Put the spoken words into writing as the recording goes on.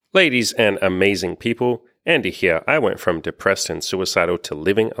Ladies and amazing people, Andy here. I went from depressed and suicidal to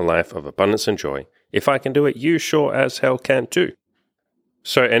living a life of abundance and joy. If I can do it, you sure as hell can too.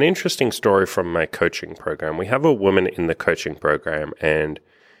 So an interesting story from my coaching program. We have a woman in the coaching program and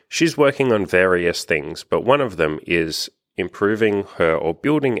she's working on various things, but one of them is improving her or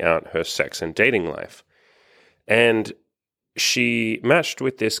building out her sex and dating life. And she matched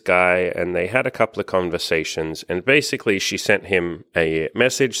with this guy and they had a couple of conversations, and basically she sent him a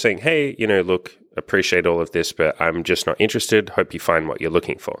message saying, hey, look, appreciate all of this, but I'm just not interested. Hope you find what you're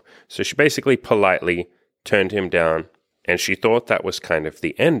looking for. So she basically politely turned him down, and she thought that was kind of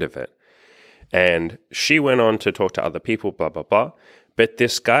the end of it. And she went on to talk to other people, blah, blah, blah. But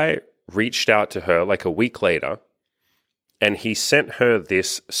this guy reached out to her like a week later, and he sent her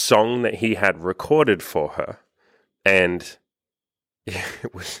this song that he had recorded for her. And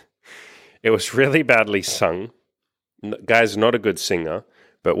it was really badly sung. Guy's not a good singer,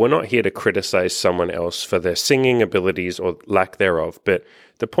 but we're not here to criticize someone else for their singing abilities or lack thereof. But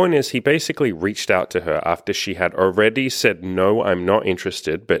the point is, he basically reached out to her after she had already said, no, I'm not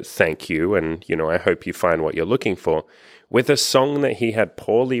interested, but thank you. And, I hope you find what you're looking for, with a song that he had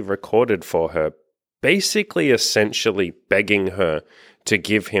poorly recorded for her, basically essentially begging her to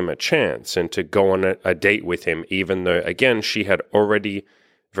give him a chance and to go on a date with him, even though, again, she had already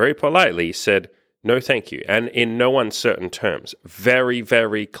very politely said, no, thank you. And in no uncertain terms, very,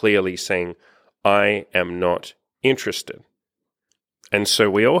 very clearly saying, I am not interested. And so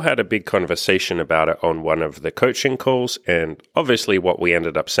we all had a big conversation about it on one of the coaching calls. And obviously what we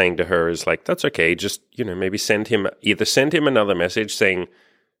ended up saying to her is like, that's okay. Just, maybe send him another message saying,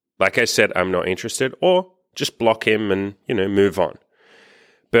 like I said, I'm not interested, or just block him and, move on.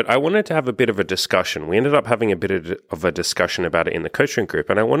 But I wanted to have a bit of a discussion. We ended up having a bit of a discussion about it in the coaching group,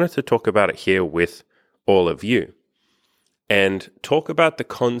 and I wanted to talk about it here with all of you and talk about the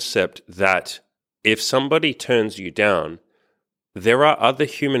concept that if somebody turns you down, there are other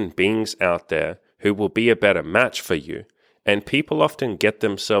human beings out there who will be a better match for you. And people often get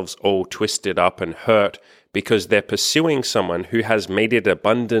themselves all twisted up and hurt because they're pursuing someone who has made it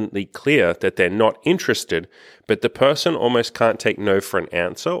abundantly clear that they're not interested, but the person almost can't take no for an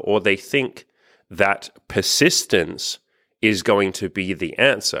answer, or they think that persistence is going to be the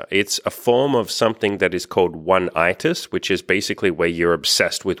answer. It's a form of something that is called Oneitis, which is basically where you're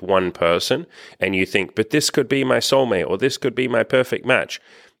obsessed with one person and you think, but this could be my soulmate, or this could be my perfect match.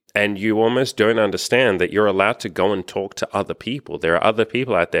 And you almost don't understand that you're allowed to go and talk to other people. There are other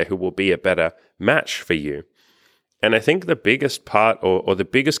people out there who will be a better match for you. And I think the biggest part or the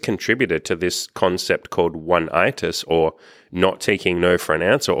biggest contributor to this concept called Oneitis, or not taking no for an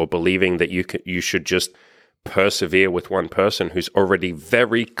answer, or believing that you should just persevere with one person who's already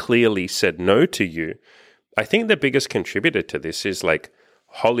very clearly said no to you, I think the biggest contributor to this is like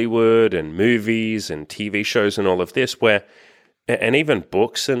Hollywood and movies and TV shows and all of this, and even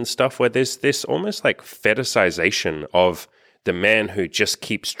books and stuff, where there's this almost like fetishization of the man who just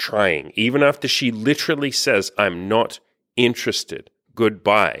keeps trying, even after she literally says, I'm not interested,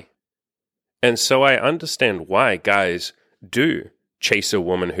 goodbye. And so I understand why guys do chase a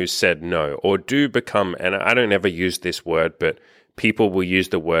woman who said no, or do become, and I don't ever use this word, but people will use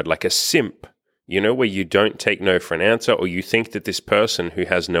the word like a simp, where you don't take no for an answer, or you think that this person who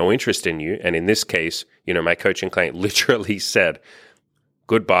has no interest in you, and in this case, my coaching client literally said,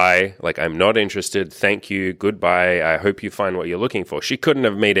 goodbye, like I'm not interested, thank you, goodbye, I hope you find what you're looking for. She couldn't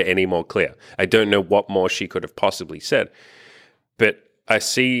have made it any more clear. I don't know what more she could have possibly said. But I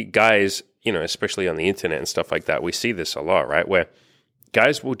see guys, especially on the internet and stuff like that, we see this a lot, right? Where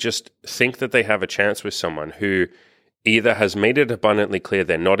guys will just think that they have a chance with someone who either has made it abundantly clear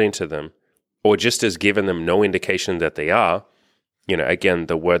they're not into them, or just has given them no indication that they are. Again,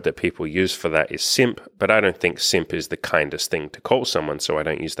 the word that people use for that is simp, but I don't think simp is the kindest thing to call someone, so I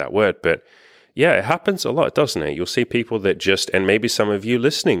don't use that word. But yeah, it happens a lot, doesn't it? You'll see people that just, and maybe some of you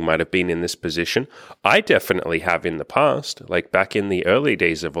listening might have been in this position. I definitely have in the past, like back in the early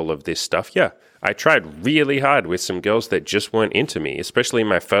days of all of this stuff. Yeah, I tried really hard with some girls that just weren't into me, especially in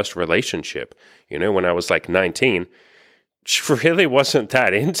my first relationship. When I was like 19, she really wasn't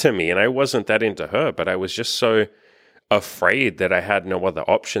that into me, and I wasn't that into her, but I was just so afraid that I had no other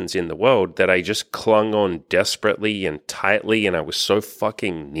options in the world that I just clung on desperately and tightly, and I was so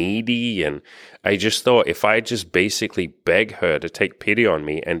fucking needy, and I just thought if I just basically beg her to take pity on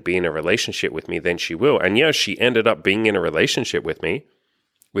me and be in a relationship with me, then she will. And yeah, she ended up being in a relationship with me.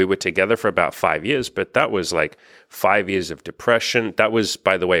 We were together for about 5 years, but that was like 5 years of depression. That was,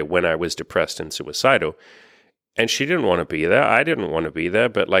 by the way, when I was depressed and suicidal. And she didn't want to be there. I didn't want to be there,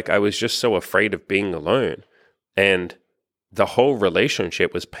 but like I was just so afraid of being alone. And the whole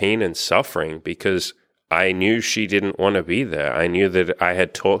relationship was pain and suffering because I knew she didn't want to be there. I knew that I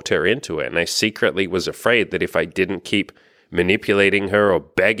had talked her into it, and I secretly was afraid that if I didn't keep manipulating her or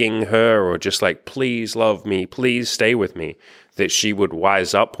begging her or just like, please love me, please stay with me, that she would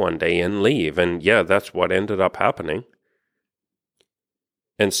wise up one day and leave. And yeah, that's what ended up happening.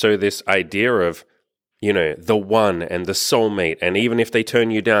 And so this idea of, the one and the soulmate, and even if they turn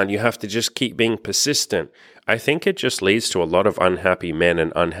you down, you have to just keep being persistent. I think it just leads to a lot of unhappy men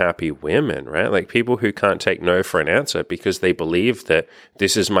and unhappy women, right? Like people who can't take no for an answer because they believe that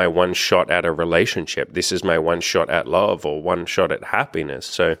this is my one shot at a relationship. This is my one shot at love or one shot at happiness.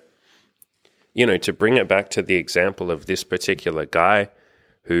 So, to bring it back to the example of this particular guy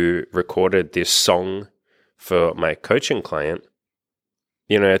who recorded this song for my coaching client,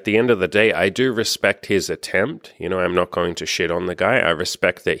 at the end of the day, I do respect his attempt. I'm not going to shit on the guy. I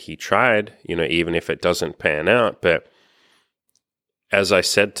respect that he tried, even if it doesn't pan out. But as I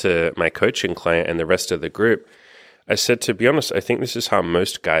said to my coaching client and the rest of the group, I said, to be honest, I think this is how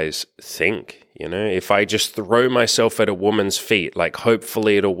most guys think. If I just throw myself at a woman's feet, like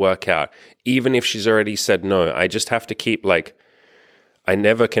hopefully it'll work out. Even if she's already said no, I just have to keep I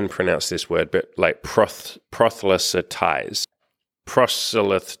never can pronounce this word, but proselytize.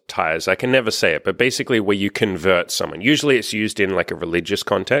 Proselytize. I can never say it, but basically where you convert someone. Usually it's used in a religious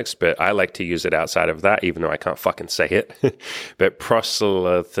context, but I like to use it outside of that, even though I can't fucking say it. But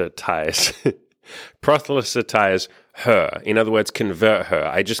proselytize. Proselytize her. In other words, convert her.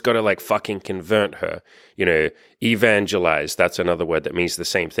 I just got to fucking convert her. Evangelize. That's another word that means the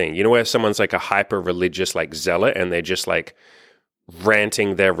same thing. Where someone's a hyper religious zealot and they're just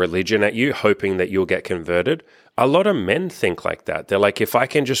ranting their religion at you, hoping that you'll get converted. A lot of men think like that. They're like, if I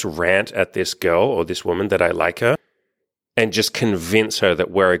can just rant at this girl or this woman that I like her and just convince her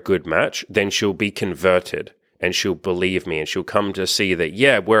that we're a good match, then she'll be converted and she'll believe me and she'll come to see that,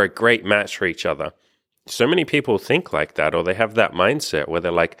 yeah, we're a great match for each other. So many people think like that, or they have that mindset where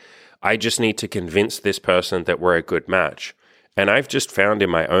they're like, I just need to convince this person that we're a good match. And I've just found in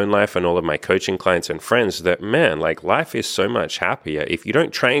my own life and all of my coaching clients and friends that, man, life is so much happier if you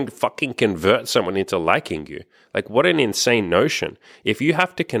don't try and fucking convert someone into liking you. What an insane notion. If you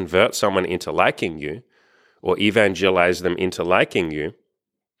have to convert someone into liking you or evangelize them into liking you,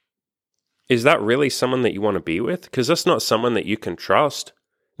 is that really someone that you want to be with? Because that's not someone that you can trust.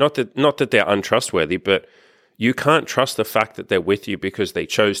 Not that they're untrustworthy, but you can't trust the fact that they're with you because they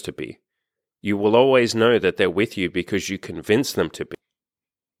chose to be. You will always know that they're with you because you convince them to be.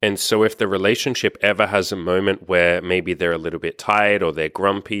 And so if the relationship ever has a moment where maybe they're a little bit tired or they're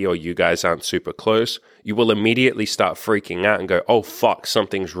grumpy or you guys aren't super close, you will immediately start freaking out and go, oh, fuck,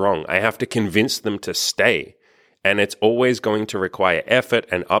 something's wrong. I have to convince them to stay. And it's always going to require effort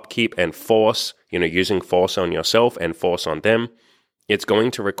and upkeep and force, using force on yourself and force on them. It's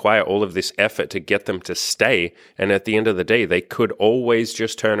going to require all of this effort to get them to stay. And at the end of the day, they could always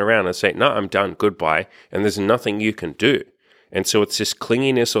just turn around and say, no, I'm done, goodbye. And there's nothing you can do. And so it's this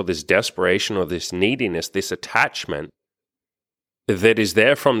clinginess or this desperation or this neediness, this attachment that is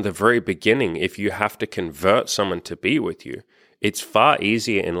there from the very beginning. If you have to convert someone to be with you, it's far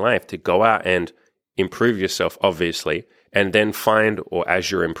easier in life to go out and improve yourself, obviously, and then find, or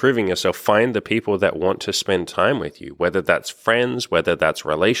as you're improving yourself, find the people that want to spend time with you, whether that's friends, whether that's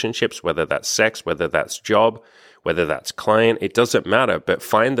relationships, whether that's sex, whether that's job, whether that's client, it doesn't matter, but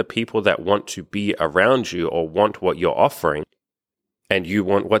find the people that want to be around you or want what you're offering and you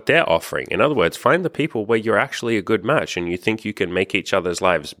want what they're offering. In other words, find the people where you're actually a good match and you think you can make each other's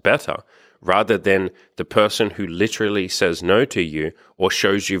lives better, rather than the person who literally says no to you or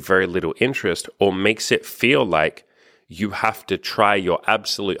shows you very little interest or makes it feel like you have to try your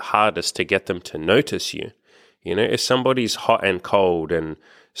absolute hardest to get them to notice you. If somebody's hot and cold and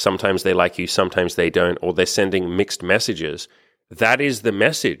sometimes they like you, sometimes they don't, or they're sending mixed messages, that is the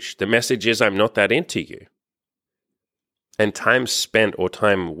message. The message is, I'm not that into you. And time spent or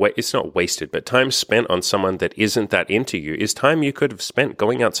it's not wasted, but time spent on someone that isn't that into you is time you could have spent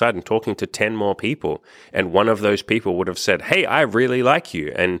going outside and talking to 10 more people. And one of those people would have said, hey, I really like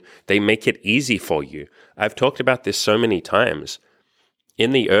you. And they make it easy for you. I've talked about this so many times.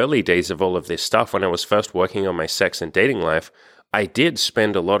 In the early days of all of this stuff, when I was first working on my sex and dating life, I did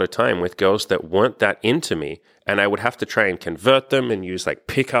spend a lot of time with girls that weren't that into me, and I would have to try and convert them and use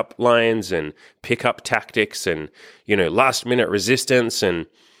pickup lines and pickup tactics and, last minute resistance and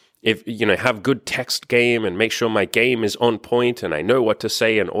have good text game and make sure my game is on point and I know what to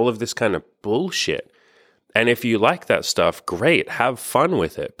say and all of this kind of bullshit. And if you like that stuff, great, have fun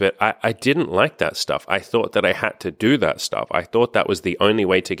with it. But I didn't like that stuff. I thought that I had to do that stuff. I thought that was the only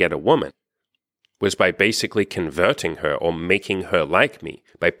way to get a woman. was by basically converting her or making her like me,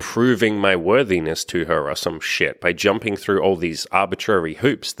 by proving my worthiness to her or some shit, by jumping through all these arbitrary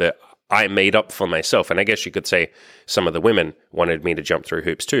hoops that I made up for myself. And I guess you could say some of the women wanted me to jump through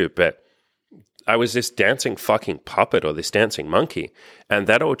hoops too, but I was this dancing fucking puppet or this dancing monkey. And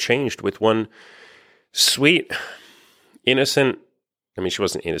that all changed with one sweet, innocent, I mean, she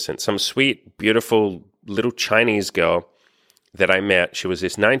wasn't innocent, some sweet, beautiful little Chinese girl that I met. She was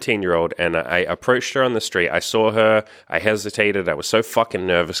this 19-year-old, and I approached her on the street. I saw her. I hesitated. I was so fucking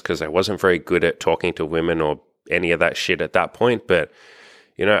nervous because I wasn't very good at talking to women or any of that shit at that point. But,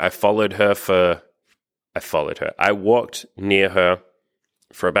 you know, I followed her. I walked near her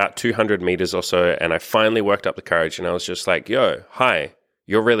for about 200 meters or so, and I finally worked up the courage, and I was just like, yo, hi,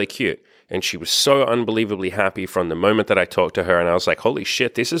 you're really cute. And she was so unbelievably happy from the moment that I talked to her, and I was like, holy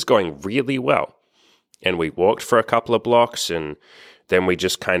shit, this is going really well. And we walked for a couple of blocks, and then we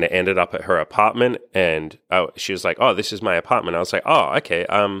just kind of ended up at her apartment. And she was like, "Oh, this is my apartment." I was like, "Oh, okay.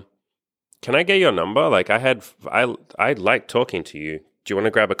 Can I get your number? Like, I like talking to you. Do you want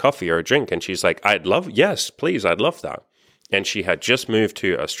to grab a coffee or a drink?" And she's like, "Yes, please, I'd love that." And she had just moved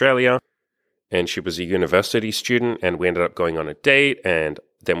to Australia, and she was a university student. And we ended up going on a date, and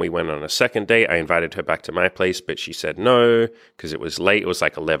then we went on a second date. I invited her back to my place, but she said no because it was late. It was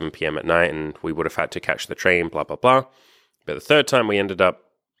like 11 p.m. at night, and we would have had to catch the train, blah, blah, blah. But the third time we ended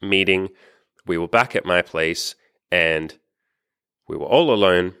up meeting, we were back at my place, and we were all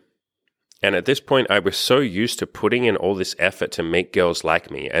alone. And at this point, I was so used to putting in all this effort to make girls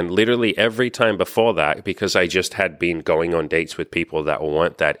like me. And literally every time before that, because I just had been going on dates with people that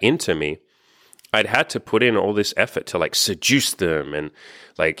weren't that into me, I'd had to put in all this effort to like seduce them, and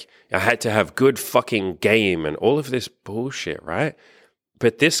like I had to have good fucking game and all of this bullshit, right?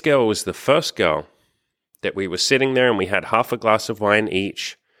 But this girl was the first girl that we were sitting there, and we had half a glass of wine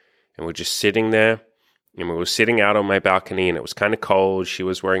each, and we're just sitting there, and we were sitting out on my balcony, and it was kind of cold. She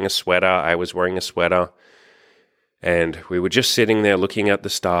was wearing a sweater. I was wearing a sweater, and we were just sitting there looking at the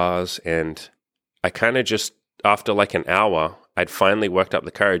stars. And I kind of just, after like an hour, I'd finally worked up the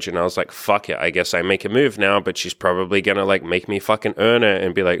courage, and I was like, fuck it, I guess I make a move now, but she's probably going to like make me fucking earn it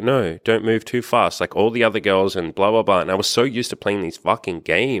and be like, no, don't move too fast, like all the other girls and blah, blah, blah. And I was so used to playing these fucking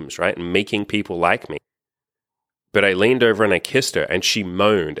games, right? And making people like me. But I leaned over and I kissed her, and she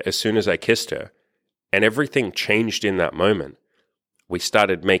moaned as soon as I kissed her. And everything changed in that moment. We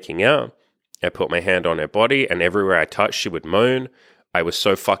started making out. I put my hand on her body, and everywhere I touched, she would moan. I was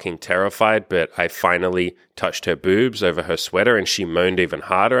so fucking terrified, but I finally touched her boobs over her sweater, and she moaned even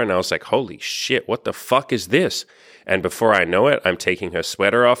harder. And I was like, holy shit, what the fuck is this? And before I know it, I'm taking her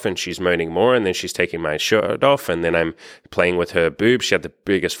sweater off, and she's moaning more, and then she's taking my shirt off, and then I'm playing with her boobs. She had the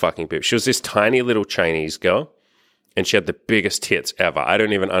biggest fucking boobs. She was this tiny little Chinese girl, and she had the biggest tits ever. I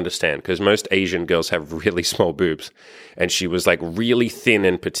don't even understand, because most Asian girls have really small boobs. And she was like really thin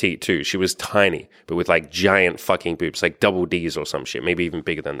and petite too. She was tiny, but with like giant fucking boobs, like double Ds or some shit, maybe even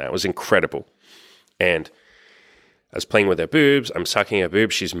bigger than that. It was incredible. And I was playing with her boobs. I'm sucking her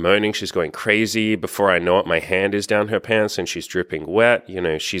boobs. She's moaning. She's going crazy. Before I know it, my hand is down her pants, and she's dripping wet. You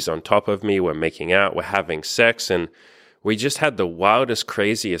know, she's on top of me. We're making out. We're having sex. And we just had the wildest,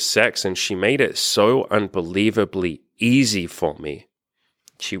 craziest sex, and she made it so unbelievably easy for me.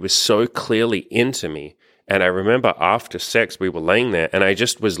 She was so clearly into me. And I remember after sex, we were laying there, and I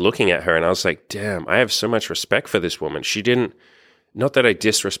just was looking at her, and I was like, damn, I have so much respect for this woman. She didn't, not that I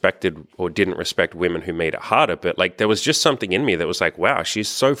disrespected or didn't respect women who made it harder, but like there was just something in me that was like, wow, she's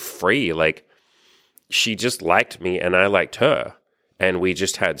so free. Like she just liked me, and I liked her. And we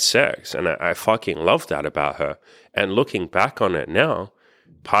just had sex, and I fucking loved that about her. And looking back on it now,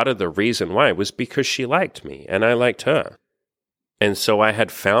 part of the reason why was because she liked me, and I liked her. And so I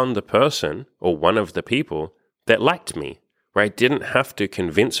had found the person, or one of the people, that liked me, where I didn't have to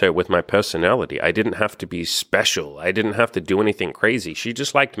convince her with my personality. I didn't have to be special. I didn't have to do anything crazy. She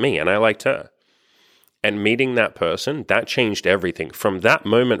just liked me, and I liked her. And meeting that person, that changed everything. From that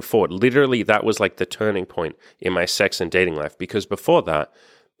moment forward, literally that was like the turning point in my sex and dating life. Because before that,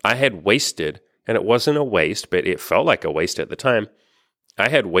 I had wasted, and it wasn't a waste, but it felt like a waste at the time. I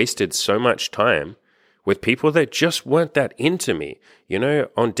had wasted so much time with people that just weren't that into me. You know,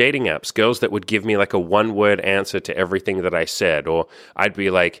 on dating apps, girls that would give me like a one-word answer to everything that I said. Or I'd be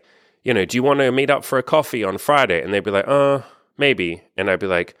like, you know, do you want to meet up for a coffee on Friday? And they'd be like, maybe. And I'd be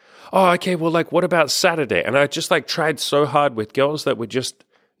like, oh, okay, well, like, what about Saturday? And I just like tried so hard with girls that were just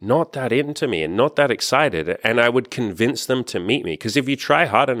not that into me and not that excited. And I would convince them to meet me. Because if you try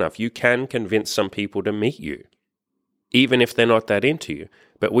hard enough, you can convince some people to meet you, even if they're not that into you.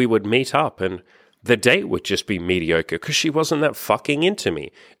 But we would meet up, and the date would just be mediocre because she wasn't that fucking into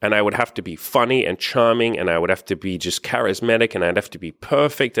me. And I would have to be funny and charming, and I would have to be just charismatic, and I'd have to be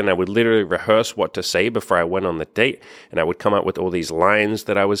perfect, and I would literally rehearse what to say before I went on the date, and I would come up with all these lines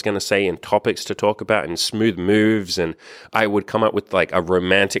that I was going to say and topics to talk about and smooth moves, and I would come up with like a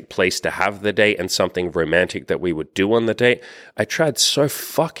romantic place to have the date and something romantic that we would do on the date. I tried so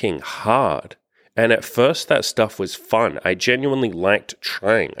fucking hard. And at first, that stuff was fun. I genuinely liked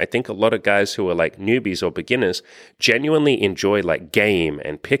trying. I think a lot of guys who are like newbies or beginners genuinely enjoy like game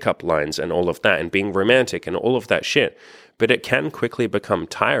and pickup lines and all of that and being romantic and all of that shit. But it can quickly become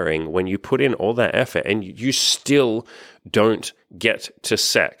tiring when you put in all that effort and you still don't get to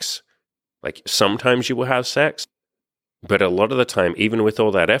sex. Like sometimes you will have sex, but a lot of the time, even with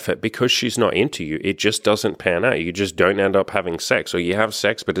all that effort, because she's not into you, it just doesn't pan out. You just don't end up having sex. Or you have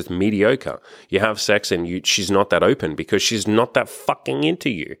sex, but it's mediocre. You have sex and she's not that open because she's not that fucking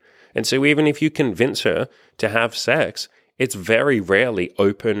into you. And so even if you convince her to have sex, it's very rarely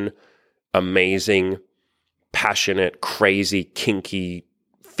open, amazing, passionate, crazy, kinky,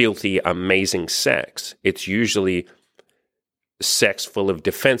 filthy, amazing sex. It's usually sex full of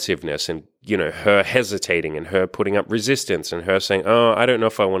defensiveness and, you know, her hesitating and her putting up resistance and her saying, oh, I don't know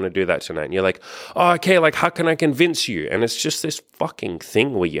if I want to do that tonight. And you're like, oh, okay, like how can I convince you? And it's just this fucking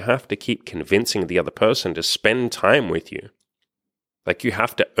thing where you have to keep convincing the other person to spend time with you. Like you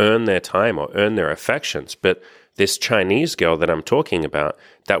have to earn their time or earn their affections. But this Chinese girl that I'm talking about,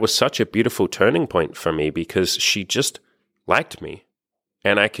 that was such a beautiful turning point for me because she just liked me.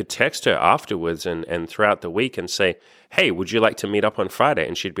 And I could text her afterwards and throughout the week and say, hey, would you like to meet up on Friday?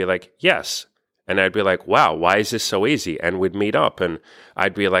 And she'd be like, yes. And I'd be like, wow, why is this so easy? And we'd meet up. And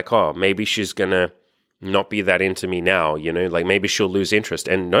I'd be like, oh, maybe she's going to not be that into me now, you know, like maybe she'll lose interest.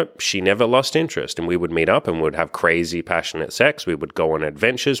 And nope, she never lost interest. And we would meet up and we'd have crazy, passionate sex. We would go on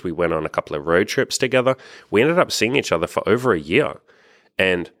adventures. We went on a couple of road trips together. We ended up seeing each other for over a year.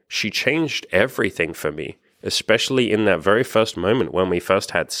 And she changed everything for me, especially in that very first moment when we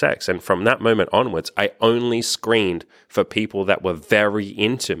first had sex. And from that moment onwards, I only screened for people that were very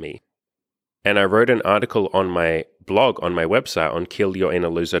into me. And I wrote an article on my blog, on my website, on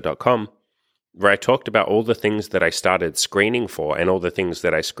killyourinnerloser.com, where I talked about all the things that I started screening for and all the things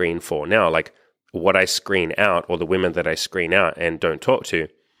that I screen for now, like what I screen out or the women that I screen out and don't talk to.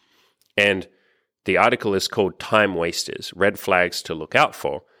 And the article is called Time Wasters, Red Flags to Look Out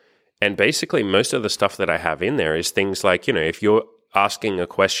For. And basically, most of the stuff that I have in there is things like, you know, if you're asking a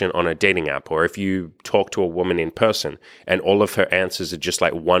question on a dating app or if you talk to a woman in person and all of her answers are just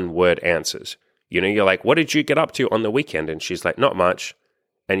like one-word answers. You know, you're like, what did you get up to on the weekend? And she's like, not much.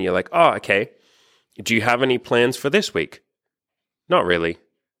 And you're like, oh, okay. Do you have any plans for this week? Not really.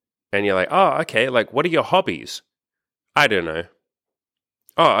 And you're like, oh, okay. Like, what are your hobbies? I don't know.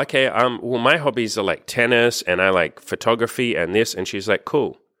 Oh, okay. Well, my hobbies are like tennis and I like photography and this. And she's like,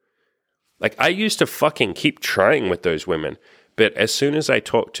 cool. Like, I used to fucking keep trying with those women. But as soon as I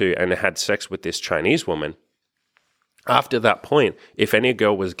talked to and had sex with this Chinese woman, after that point, if any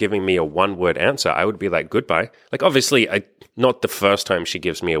girl was giving me a one-word answer, I would be like, goodbye. Like, obviously, not the first time she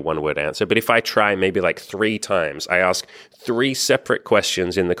gives me a one-word answer, but if I try maybe like 3 times, I ask 3 separate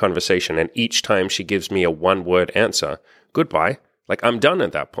questions in the conversation, and each time she gives me a one-word answer, goodbye. Like, I'm done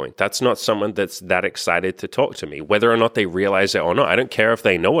at that point. That's not someone that's that excited to talk to me, whether or not they realize it or not. I don't care if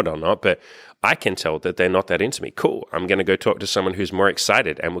they know it or not, but I can tell that they're not that into me. Cool. I'm going to go talk to someone who's more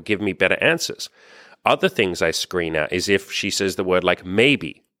excited and will give me better answers. Other things I screen out is if she says the word like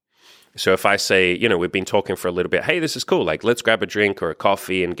maybe. So if I say, you know, we've been talking for a little bit, hey, this is cool. Like, let's grab a drink or a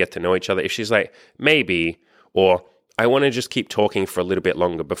coffee and get to know each other. If she's like, maybe, or I want to just keep talking for a little bit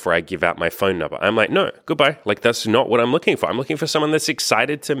longer before I give out my phone number. I'm like, no, goodbye. Like, that's not what I'm looking for. I'm looking for someone that's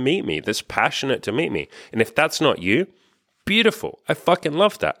excited to meet me, that's passionate to meet me. And if that's not you, beautiful. I fucking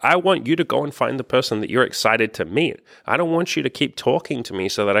love that. I want you to go and find the person that you're excited to meet. I don't want you to keep talking to me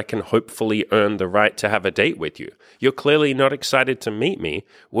so that I can hopefully earn the right to have a date with you. You're clearly not excited to meet me.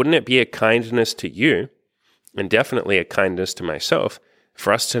 Wouldn't it be a kindness to you, and definitely a kindness to myself,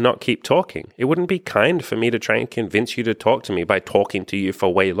 for us to not keep talking? It wouldn't be kind for me to try and convince you to talk to me by talking to you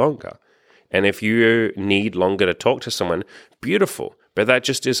for way longer. And if you need longer to talk to someone, beautiful. But that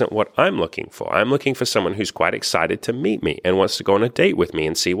just isn't what I'm looking for. I'm looking for someone who's quite excited to meet me and wants to go on a date with me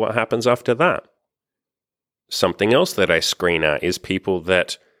and see what happens after that. Something else that I screen out is people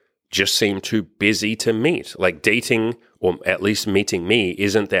that just seem too busy to meet. Like, dating, or at least meeting me,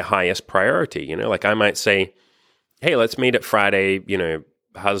 isn't their highest priority. You know, like I might say, hey, let's meet at Friday, you know,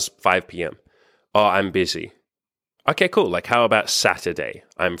 how's 5 p.m.? Oh, I'm busy. Okay, cool. Like, how about Saturday?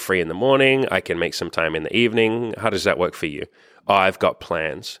 I'm free in the morning. I can make some time in the evening. How does that work for you? Oh, I've got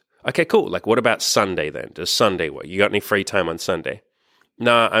plans. Okay, cool. Like, what about Sunday then? Does Sunday work? You got any free time on Sunday?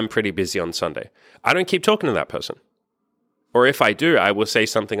 Nah, I'm pretty busy on Sunday. I don't keep talking to that person. Or if I do, I will say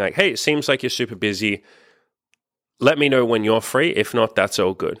something like, hey, it seems like you're super busy. Let me know when you're free. If not, that's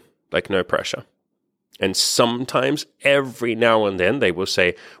all good. Like, no pressure. And sometimes, every now and then, they will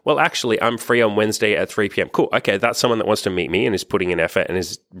say, well, actually, I'm free on Wednesday at 3 p.m. Cool. Okay, that's someone that wants to meet me and is putting in effort and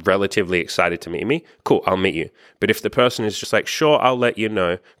is relatively excited to meet me. Cool, I'll meet you. But if the person is just like, sure, I'll let you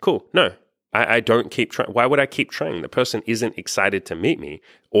know. Cool. No, I don't keep trying. Why would I keep trying? The person isn't excited to meet me,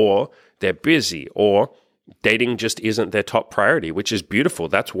 or they're busy, or dating just isn't their top priority, which is beautiful.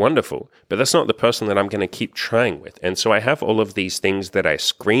 That's wonderful. But that's not the person that I'm going to keep trying with. And so I have all of these things that I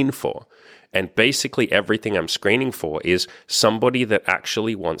screen for. And basically everything I'm screening for is somebody that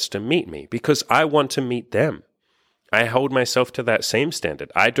actually wants to meet me because I want to meet them. I hold myself to that same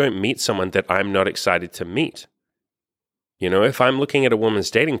standard. I don't meet someone that I'm not excited to meet. You know, if I'm looking at a woman's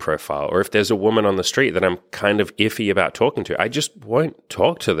dating profile, or if there's a woman on the street that I'm kind of iffy about talking to, I just won't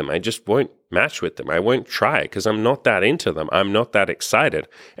talk to them. I just won't match with them. I won't try because I'm not that into them. I'm not that excited.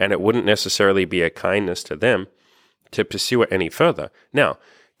 And it wouldn't necessarily be a kindness to them to pursue it any further. Now,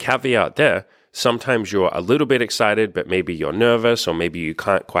 caveat there, sometimes you're a little bit excited, but maybe you're nervous, or maybe you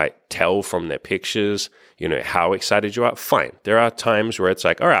can't quite tell from their pictures, you know, how excited you are. Fine. There are times where it's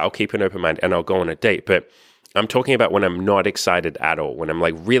like, all right, I'll keep an open mind and I'll go on a date. But I'm talking about when I'm not excited at all, when I'm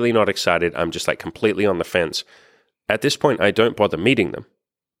like really not excited, I'm just like completely on the fence. At this point, I don't bother meeting them.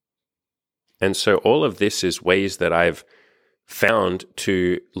 And so all of this is ways that I've found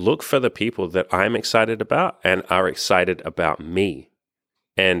to look for the people that I'm excited about and are excited about me.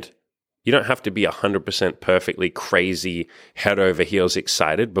 And you don't have to be 100% perfectly crazy, head over heels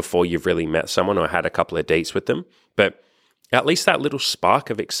excited before you've really met someone or had a couple of dates with them. But at least that little spark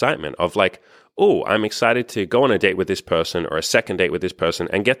of excitement of like, oh, I'm excited to go on a date with this person or a second date with this person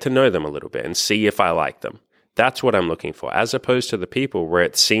and get to know them a little bit and see if I like them. That's what I'm looking for, as opposed to the people where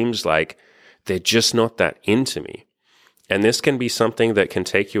it seems like they're just not that into me. And this can be something that can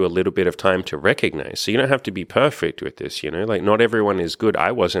take you a little bit of time to recognize. So you don't have to be perfect with this, you know, like not everyone is good.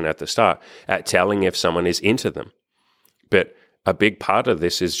 I wasn't at the start at telling if someone is into them. But a big part of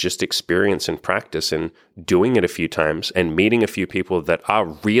this is just experience and practice and doing it a few times and meeting a few people that are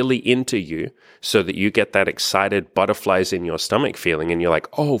really into you so that you get that excited butterflies in your stomach feeling and you're like,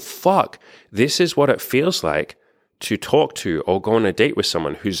 oh, fuck, this is what it feels like to talk to or go on a date with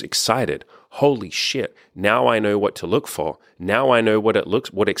someone who's excited. Holy shit, now I know what to look for. Now I know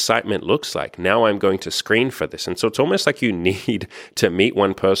what excitement looks like. Now I'm going to screen for this. And so it's almost like you need to meet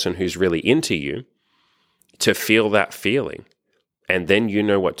one person who's really into you to feel that feeling. And then you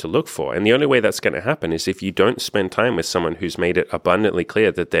know what to look for. And the only way that's going to happen is if you don't spend time with someone who's made it abundantly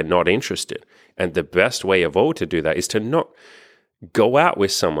clear that they're not interested. And the best way of all to do that is to not go out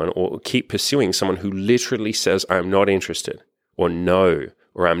with someone or keep pursuing someone who literally says, I'm not interested, or no,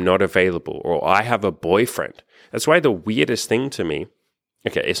 or I'm not available, or I have a boyfriend. That's why the weirdest thing to me,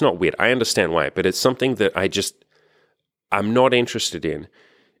 okay, it's not weird, I understand why, but it's something that I'm not interested in,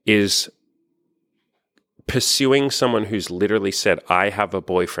 is pursuing someone who's literally said, I have a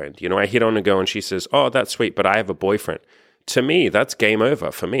boyfriend. You know, I hit on a girl and she says, oh, that's sweet, but I have a boyfriend. To me, that's game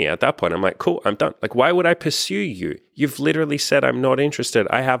over for me. At that point, I'm like, cool, I'm done. Like, why would I pursue you? You've literally said, I'm not interested.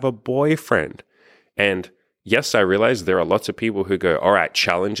 I have a boyfriend. And yes, I realize there are lots of people who go, all right,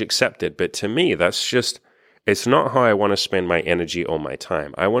 challenge accepted. But to me, that's just, it's not how I want to spend my energy or my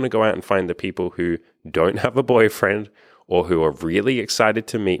time. I want to go out and find the people who don't have a boyfriend or who are really excited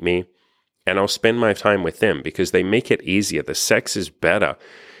to meet me. And I'll spend my time with them because they make it easier. The sex is better.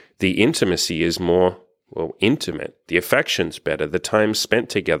 The intimacy is more, intimate. The affection's better. The time spent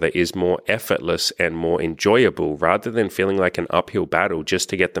together is more effortless and more enjoyable rather than feeling like an uphill battle just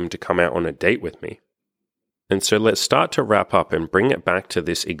to get them to come out on a date with me. And so let's start to wrap up and bring it back to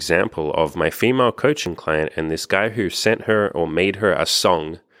this example of my female coaching client and this guy who sent her or made her a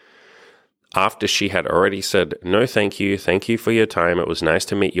song after she had already said, no, thank you for your time, it was nice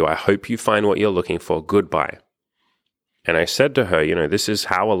to meet you, I hope you find what you're looking for, goodbye. And I said to her, you know, this is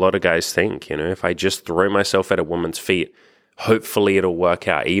how a lot of guys think, you know, if I just throw myself at a woman's feet, hopefully it'll work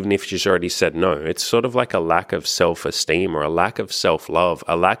out, even if she's already said no. It's sort of like a lack of self-esteem or a lack of self-love,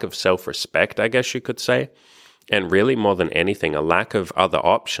 a lack of self-respect, I guess you could say. And really more than anything, a lack of other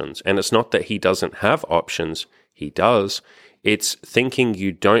options. And it's not that he doesn't have options, he does. It's thinking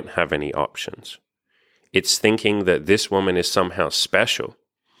you don't have any options. It's thinking that this woman is somehow special.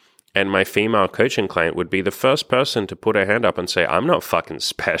 And my female coaching client would be the first person to put her hand up and say, I'm not fucking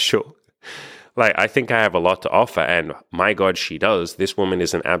special. Like, I think I have a lot to offer, and my God, she does. This woman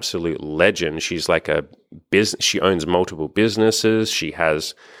is an absolute legend. She's like she owns multiple businesses. She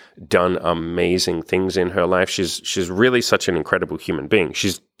has done amazing things in her life. She's really such an incredible human being.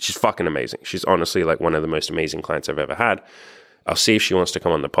 She's fucking amazing. She's honestly like one of the most amazing clients I've ever had. I'll see if she wants to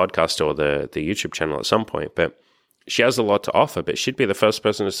come on the podcast or the YouTube channel at some point, but she has a lot to offer, but she'd be the first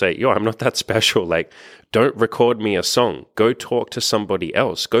person to say, yo, I'm not that special. Like, don't record me a song. Go talk to somebody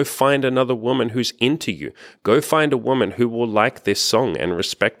else. Go find another woman who's into you. Go find a woman who will like this song and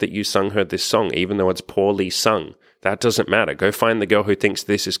respect that you sung her this song, even though it's poorly sung. That doesn't matter. Go find the girl who thinks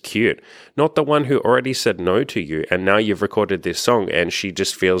this is cute, not the one who already said no to you. And now you've recorded this song and she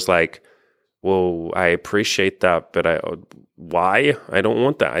just feels like, well, I appreciate that, but why? I don't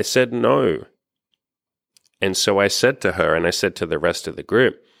want that. I said no. And so I said to her, and I said to the rest of the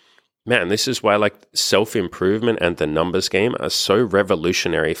group, man, this is why like self-improvement and the numbers game are so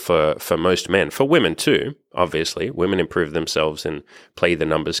revolutionary for most men. For women too, obviously. Women improve themselves and play the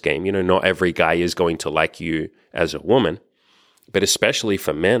numbers game. You know, not every guy is going to like you as a woman, but especially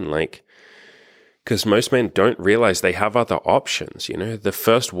for men, like, because most men don't realize they have other options. You know, the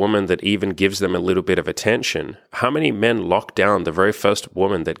first woman that even gives them a little bit of attention, how many men lock down the very first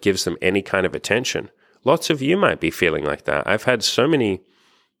woman that gives them any kind of attention? Lots of you might be feeling like that. I've had so many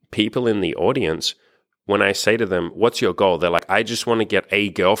people in the audience, when I say to them, what's your goal? They're like, I just want to get a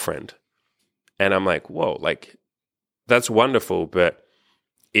girlfriend. And I'm like, whoa, like, that's wonderful, but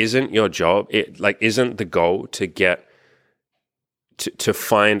isn't your job, isn't the goal to get, to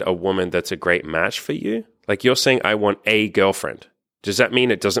find a woman that's a great match for you? Like, you're saying, I want a girlfriend. Does that mean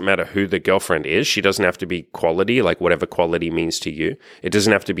it doesn't matter who the girlfriend is? She doesn't have to be quality, like whatever quality means to you. It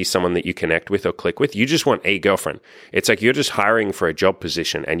doesn't have to be someone that you connect with or click with. You just want a girlfriend. It's like you're just hiring for a job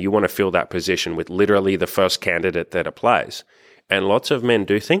position and you want to fill that position with literally the first candidate that applies. And lots of men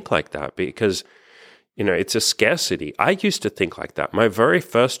do think like that because, you know, it's a scarcity. I used to think like that. My very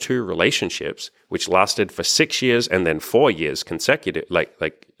first 2 relationships, which lasted for 6 years and then 4 years consecutive,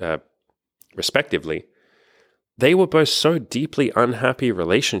 respectively, they were both so deeply unhappy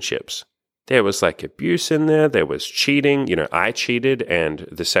relationships. There was like abuse in there. There was cheating. You know, I cheated and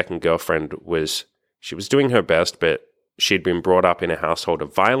the second girlfriend she was doing her best, but she'd been brought up in a household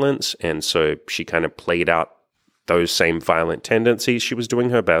of violence. And so she kind of played out those same violent tendencies. She was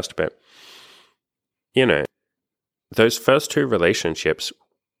doing her best, but, you know, those first 2 relationships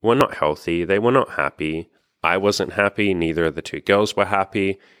were not healthy. They were not happy. I wasn't happy. Neither of the 2 girls were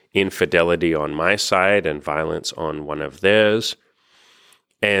happy. Infidelity on my side and violence on one of theirs.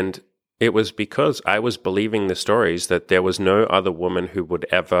 And it was because I was believing the stories that there was no other woman who would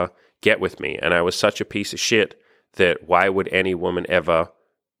ever get with me. And I was such a piece of shit that why would any woman ever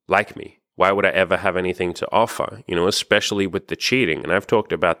like me? Why would I ever have anything to offer? You know, especially with the cheating. And I've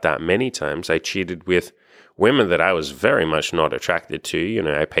talked about that many times. I cheated with women that I was very much not attracted to. You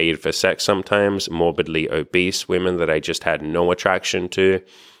know, I paid for sex sometimes, morbidly obese women that I just had no attraction to.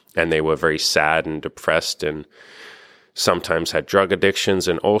 And they were very sad and depressed and sometimes had drug addictions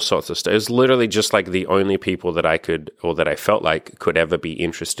and all sorts of stuff. It was literally just like the only people that I could, or that I felt like could ever be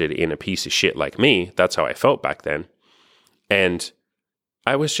interested in a piece of shit like me. That's how I felt back then. And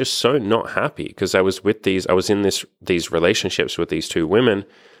I was just so not happy because I was in these relationships with these 2 women.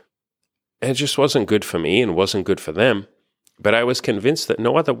 And it just wasn't good for me and wasn't good for them. But I was convinced that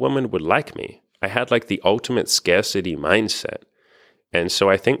no other woman would like me. I had like the ultimate scarcity mindset. And so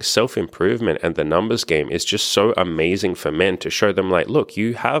I think self-improvement and the numbers game is just so amazing for men to show them like, look,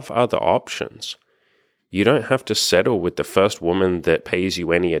 you have other options. You don't have to settle with the first woman that pays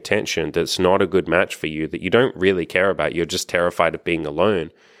you any attention, that's not a good match for you, that you don't really care about. You're just terrified of being alone.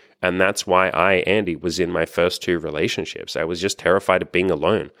 And that's why Andy, was in my first 2 relationships. I was just terrified of being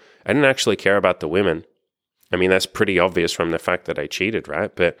alone. I didn't actually care about the women. I mean, that's pretty obvious from the fact that I cheated,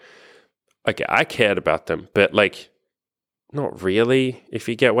 right? But okay, I cared about them, but like, not really, if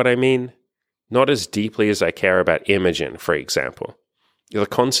you get what I mean. Not as deeply as I care about Imogen, for example. The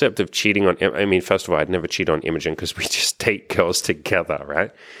concept of cheating on, I mean, first of all, I'd never cheat on Imogen because we just date girls together,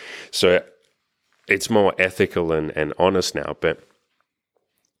 right? So it's more ethical and honest now. But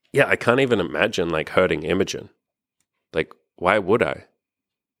yeah, I can't even imagine like hurting Imogen. Like, why would I?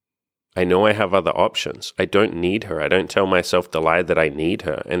 I know I have other options. I don't need her. I don't tell myself the lie that I need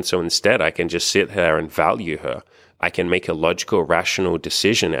her. And so instead, I can just sit there and value her. I can make a logical, rational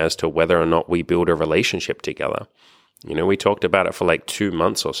decision as to whether or not we build a relationship together. You know, we talked about it for like 2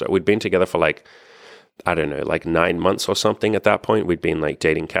 months or so. We'd been together for like, I don't know, like 9 months or something at that point. We'd been like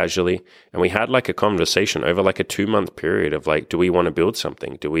dating casually. And we had like a conversation over like a 2-month period of like, do we want to build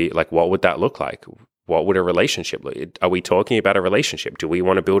something? Do we, like, what would that look like? What would a relationship look like? Are we talking about a relationship? Do we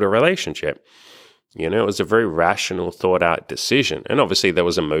want to build a relationship? You know, it was a very rational, thought out decision. And obviously there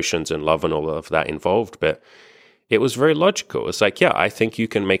was emotions and love and all of that involved, but it was very logical. It's like, yeah, I think you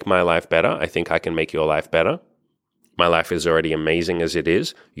can make my life better. I think I can make your life better. My life is already amazing as it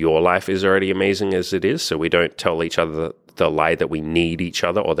is. Your life is already amazing as it is. So we don't tell each other the lie that we need each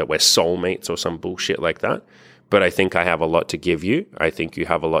other or that we're soulmates or some bullshit like that. But I think I have a lot to give you. I think you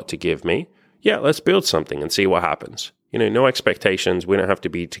have a lot to give me. Yeah, let's build something and see what happens. No expectations. We don't have to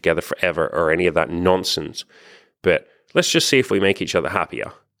be together forever or any of that nonsense. But let's just see if we make each other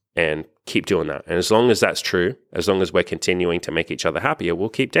happier and keep doing that. And as long as that's true, as long as we're continuing to make each other happier, we'll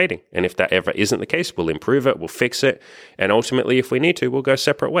keep dating. And if that ever isn't the case, we'll improve it, we'll fix it. And ultimately, if we need to, we'll go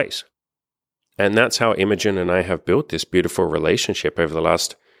separate ways. And that's how Imogen and I have built this beautiful relationship over the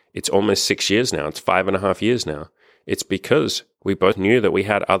last, it's almost 6 years now. It's 5.5 years now. It's because we both knew that we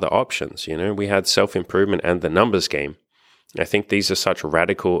had other options. We had self-improvement and the numbers game. I think these are such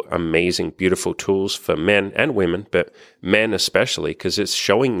radical, amazing, beautiful tools for men and women, but men especially, because it's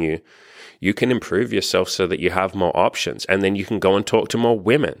showing you can improve yourself so that you have more options. And then you can go and talk to more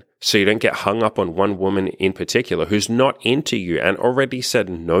women. So you don't get hung up on one woman in particular who's not into you and already said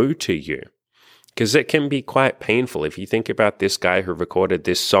no to you. Because it can be quite painful. If you think about this guy who recorded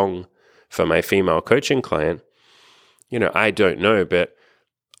this song for my female coaching client, I don't know, but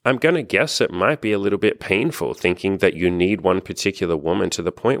I'm going to guess it might be a little bit painful thinking that you need one particular woman to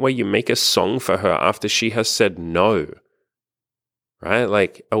the point where you make a song for her after she has said no, right?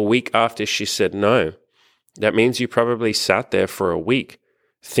 Like a week after she said no. That means you probably sat there for a week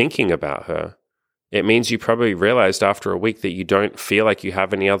thinking about her. It means you probably realized after a week that you don't feel like you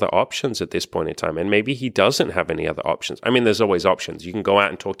have any other options at this point in time. And maybe he doesn't have any other options. I mean, there's always options. You can go out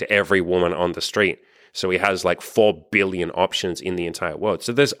and talk to every woman on the street. So he has like 4 billion options in the entire world.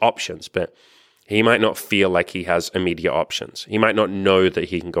 So there's options, but he might not feel like he has immediate options. He might not know that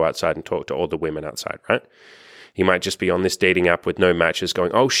he can go outside and talk to all the women outside, right? He might just be on this dating app with no matches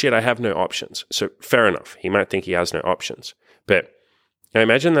going, oh shit, I have no options. So fair enough. He might think he has no options. But I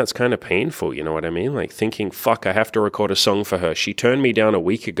imagine that's kind of painful, you know what I mean? Like thinking, fuck, I have to record a song for her. She turned me down a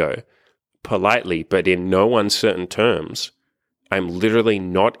week ago, politely, but in no uncertain terms. I'm literally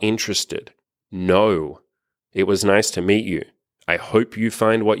not interested. No, it was nice to meet you. I hope you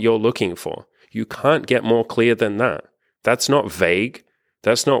find what you're looking for. You can't get more clear than that. That's not vague.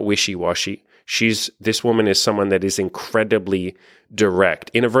 That's not wishy-washy. This woman is someone that is incredibly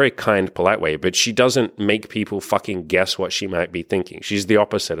direct in a very kind, polite way, but she doesn't make people fucking guess what she might be thinking. She's the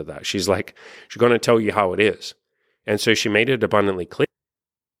opposite of that. She's going to tell you how it is. And so she made it abundantly clear.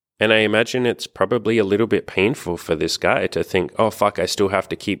 And I imagine it's probably a little bit painful for this guy to think, oh, fuck, I still have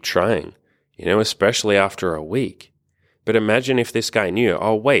to keep trying. Especially after a week. But imagine if this guy knew,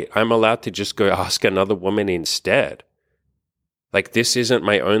 oh, wait, I'm allowed to just go ask another woman instead. Like, this isn't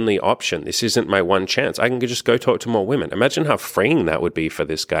my only option. This isn't my one chance. I can just go talk to more women. Imagine how freeing that would be for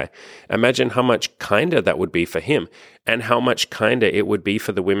this guy. Imagine how much kinder that would be for him and how much kinder it would be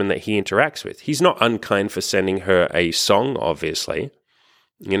for the women that he interacts with. He's not unkind for sending her a song, obviously.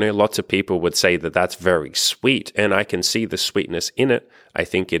 Lots of people would say that that's very sweet, and I can see the sweetness in it. I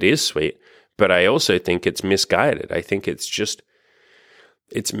think it is sweet. But I also think it's misguided. I think it's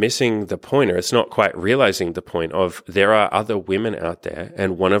missing the point, or it's not quite realizing the point of there are other women out there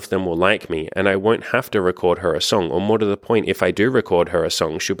and one of them will like me and I won't have to record her a song. Or more to the point, if I do record her a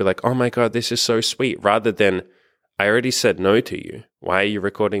song, she'll be like, oh my God, this is so sweet. Rather than, I already said no to you. Why are you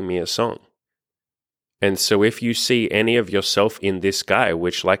recording me a song? And so if you see any of yourself in this guy,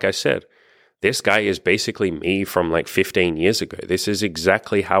 which like I said, this guy is basically me from like 15 years ago. This is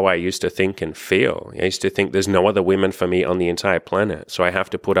exactly how I used to think and feel. I used to think there's no other women for me on the entire planet. So I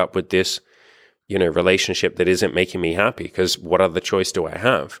have to put up with this, relationship that isn't making me happy because what other choice do I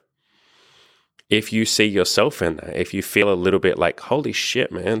have? If you see yourself in that, if you feel a little bit like, holy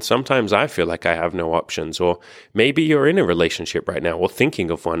shit, man, sometimes I feel like I have no options. Or maybe you're in a relationship right now or thinking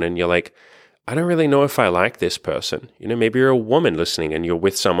of one and you're like, I don't really know if I like this person. Maybe you're a woman listening and you're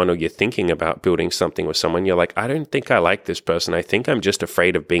with someone or you're thinking about building something with someone. You're like, I don't think I like this person. I think I'm just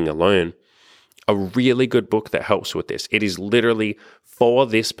afraid of being alone. A really good book that helps with this. It is literally for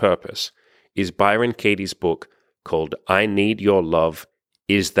this purpose is Byron Katie's book called I Need Your Love.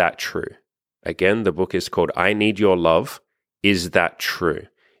 Is That True? Again, the book is called I Need Your Love. Is That True?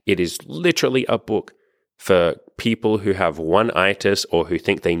 It is literally a book for people who have Oneitis or who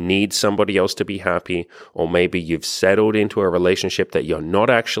think they need somebody else to be happy, or maybe you've settled into a relationship that you're not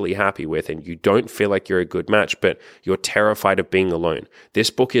actually happy with and you don't feel like you're a good match, but you're terrified of being alone.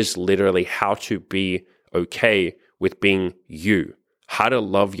 This book is literally how to be okay with being you, how to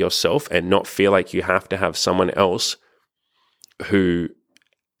love yourself and not feel like you have to have someone else who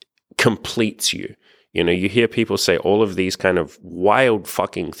completes you. You know, you hear people say all of these kind of wild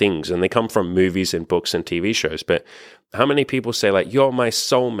fucking things, and they come from movies and books and TV shows. But how many people say, like, you're my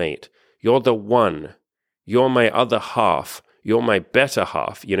soulmate, you're the one, you're my other half, you're my better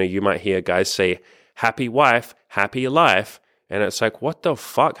half? You know, you might hear guys say, happy wife, happy life. And it's like, what the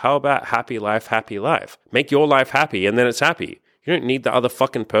fuck? How about happy life, happy life? Make your life happy, and then it's happy. You don't need the other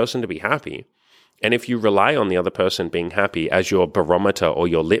fucking person to be happy. And if you rely on the other person being happy as your barometer or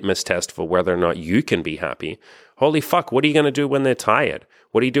your litmus test for whether or not you can be happy, holy fuck, what are you going to do when they're tired?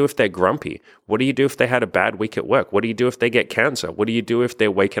 What do you do if they're grumpy? What do you do if they had a bad week at work? What do you do if they get cancer? What do you do if they're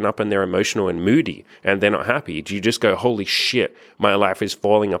waking up and they're emotional and moody and they're not happy? Do you just go, holy shit, my life is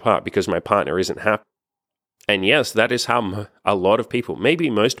falling apart because my partner isn't happy? And yes, that is how a lot of people, maybe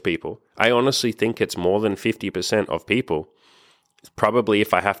most people, I honestly think it's more than 50% of people, probably,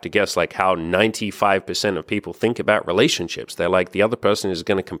 if I have to guess, like how 95% of people think about relationships. They're like, the other person is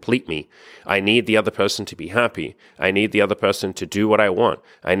going to complete me. I need the other person to be happy. I need the other person to do what I want.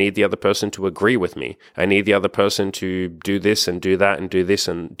 I need the other person to agree with me. I need the other person to do this and do that and do this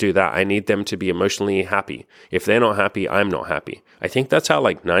and do that. I need them to be emotionally happy. If they're not happy, I'm not happy. I think that's how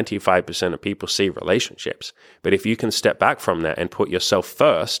like 95% of people see relationships. But if you can step back from that and put yourself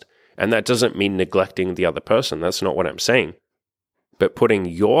first, and that doesn't mean neglecting the other person, that's not what I'm saying, but putting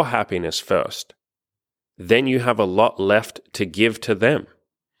your happiness first, then you have a lot left to give to them.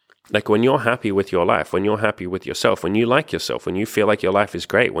 Like when you're happy with your life, when you're happy with yourself, when you like yourself, when you feel like your life is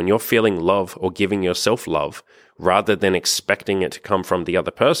great, when you're feeling love or giving yourself love rather than expecting it to come from the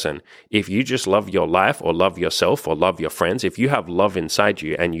other person, if you just love your life or love yourself or love your friends, if you have love inside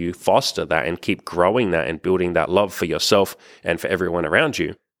you and you foster that and keep growing that and building that love for yourself and for everyone around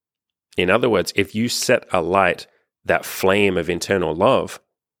you, in other words, if you set alight that flame of internal love,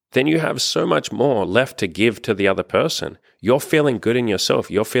 then you have so much more left to give to the other person. You're feeling good in yourself.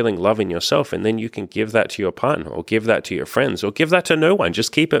 You're feeling love in yourself. And then you can give that to your partner or give that to your friends or give that to no one.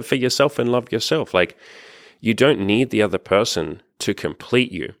 Just keep it for yourself and love yourself. Like, you don't need the other person to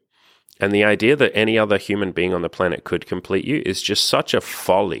complete you. And the idea that any other human being on the planet could complete you is just such a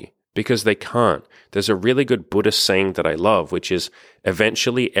folly, because they can't. There's a really good Buddhist saying that I love, which is,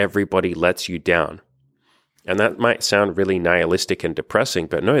 eventually everybody lets you down. And that might sound really nihilistic and depressing,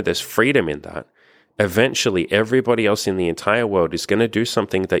 but no, there's freedom in that. Eventually, everybody else in the entire world is going to do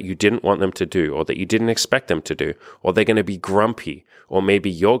something that you didn't want them to do, or that you didn't expect them to do, or they're going to be grumpy, or maybe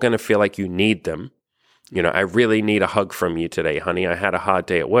you're going to feel like you need them. You know, I really need a hug from you today, honey. I had a hard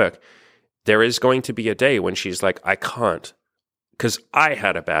day at work. There is going to be a day when she's like, I can't, because I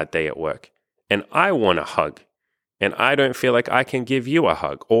had a bad day at work, and I want a hug. And I don't feel like I can give you a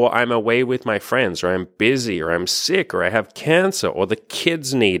hug, or I'm away with my friends, or I'm busy, or I'm sick, or I have cancer, or the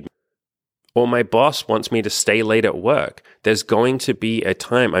kids need me, or my boss wants me to stay late at work. There's going to be a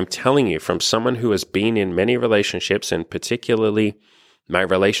time, I'm telling you, from someone who has been in many relationships, and particularly my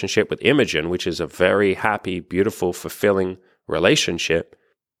relationship with Imogen, which is a very happy, beautiful, fulfilling relationship.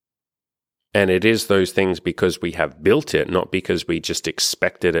 And it is those things because we have built it, not because we just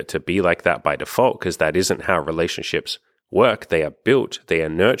expected it to be like that by default, because that isn't how relationships work. They are built, they are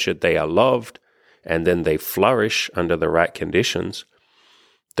nurtured, they are loved, and then they flourish under the right conditions.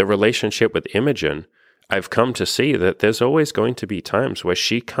 The relationship with Imogen, I've come to see that there's always going to be times where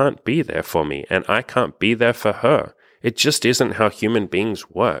she can't be there for me, and I can't be there for her. It just isn't how human beings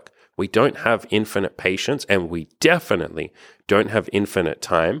work. We don't have infinite patience, and we definitely don't have infinite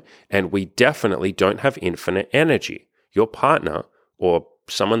time, and we definitely don't have infinite energy. Your partner, or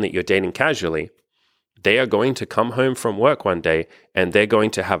someone that you're dating casually, they are going to come home from work one day and they're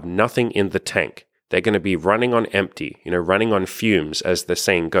going to have nothing in the tank. They're going to be running on empty, running on fumes, as the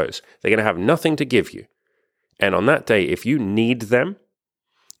saying goes. They're going to have nothing to give you. And on that day, if you need them,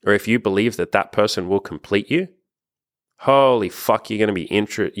 or if you believe that that person will complete you, holy fuck, you're going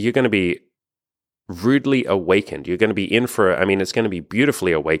to be rudely awakened. You're going to be in for, it's going to be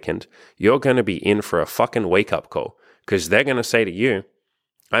beautifully awakened. You're going to be in for a fucking wake-up call, because they're going to say to you,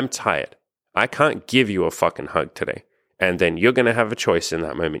 I'm tired. I can't give you a fucking hug today. And then you're going to have a choice in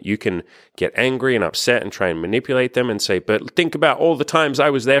that moment. You can get angry and upset and try and manipulate them and say, but think about all the times I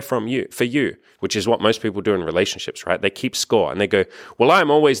was there for you, which is what most people do in relationships, right? They keep score and they go, well,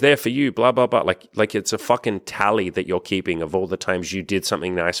 I'm always there for you, blah, blah, blah. Like it's a fucking tally that you're keeping of all the times you did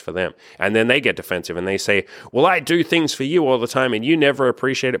something nice for them. And then they get defensive and they say, well, I do things for you all the time and you never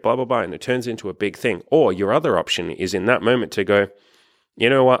appreciate it, blah, blah, blah. And it turns into a big thing. Or your other option is in that moment to go, you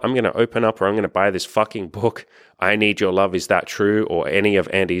know what, I'm going to open up, or I'm going to buy this fucking book, I Need Your Love, Is That True? Or any of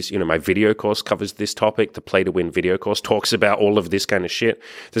Andy's, my video course covers this topic. The Play to Win video course talks about all of this kind of shit.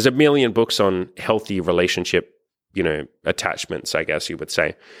 There's a million books on healthy relationship, attachments, I guess you would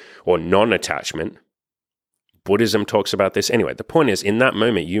say, or non-attachment. Buddhism talks about this. Anyway, the point is, in that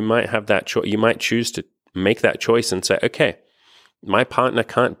moment, you might have that choice. You might choose to make that choice and say, okay, my partner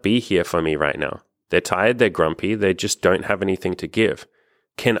can't be here for me right now. They're tired, they're grumpy, they just don't have anything to give.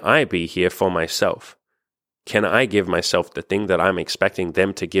 Can I be here for myself? Can I give myself the thing that I'm expecting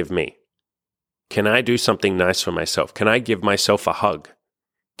them to give me? Can I do something nice for myself? Can I give myself a hug?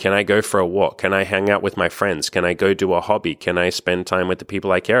 Can I go for a walk? Can I hang out with my friends? Can I go do a hobby? Can I spend time with the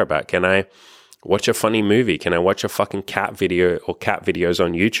people I care about? Can I watch a funny movie? Can I watch a fucking cat video or cat videos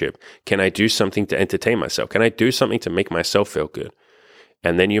on YouTube? Can I do something to entertain myself? Can I do something to make myself feel good?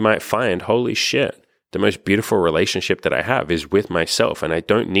 And then you might find, holy shit, the most beautiful relationship that I have is with myself, and I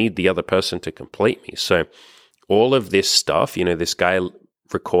don't need the other person to complete me. So all of this stuff, this guy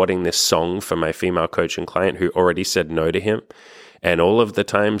recording this song for my female coaching client who already said no to him, and all of the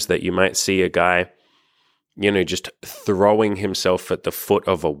times that you might see a guy, just throwing himself at the foot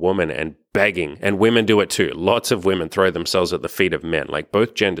of a woman and begging, and women do it too. Lots of women throw themselves at the feet of men. Like,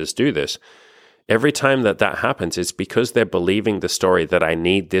 both genders do this. Every time that happens, it's because they're believing the story that I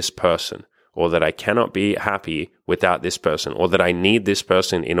need this person, or that I cannot be happy without this person, or that I need this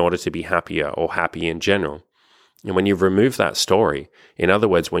person in order to be happier or happy in general. And when you remove that story, in other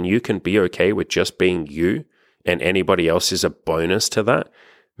words, when you can be okay with just being you and anybody else is a bonus to that,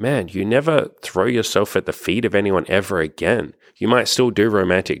 man, you never throw yourself at the feet of anyone ever again. You might still do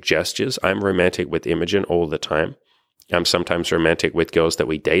romantic gestures. I'm romantic with Imogen all the time. I'm sometimes romantic with girls that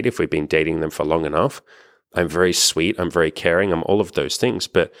we date if we've been dating them for long enough. I'm very sweet. I'm very caring. I'm all of those things.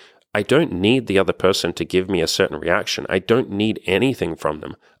 But I don't need the other person to give me a certain reaction. I don't need anything from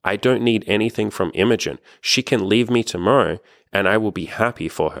them. I don't need anything from Imogen. She can leave me tomorrow and I will be happy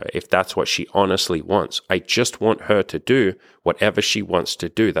for her if that's what she honestly wants. I just want her to do whatever she wants to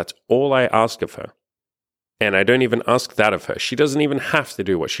do. That's all I ask of her. And I don't even ask that of her. She doesn't even have to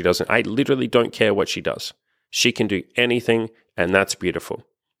do what she does. I literally don't care what she does. She can do anything, and that's beautiful.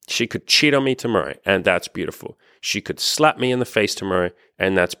 She could cheat on me tomorrow, and that's beautiful. She could slap me in the face tomorrow,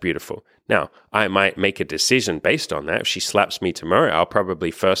 and that's beautiful. Now, I might make a decision based on that. If she slaps me tomorrow, I'll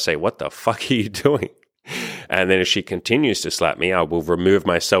probably first say, what the fuck are you doing? And then if she continues to slap me, I will remove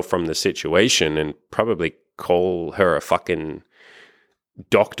myself from the situation and probably call her a fucking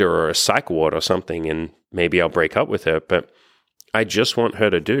doctor or a psych ward or something, and maybe I'll break up with her. But I just want her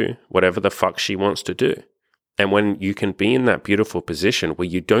to do whatever the fuck she wants to do. And when you can be in that beautiful position where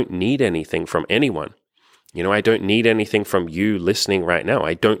you don't need anything from anyone, I don't need anything from you listening right now.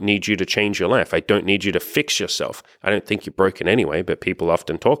 I don't need you to change your life. I don't need you to fix yourself. I don't think you're broken anyway, but people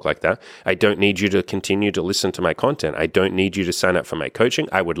often talk like that. I don't need you to continue to listen to my content. I don't need you to sign up for my coaching.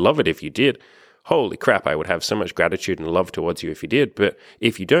 I would love it if you did. Holy crap, I would have so much gratitude and love towards you if you did. But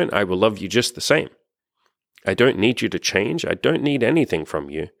if you don't, I will love you just the same. I don't need you to change. I don't need anything from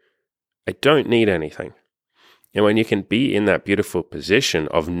you. I don't need anything. And when you can be in that beautiful position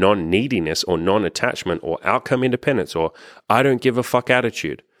of non-neediness or non-attachment or outcome independence or I don't give a fuck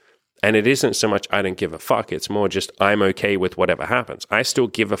attitude, and it isn't so much I don't give a fuck, it's more just I'm okay with whatever happens. I still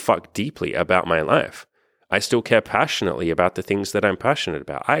give a fuck deeply about my life. I still care passionately about the things that I'm passionate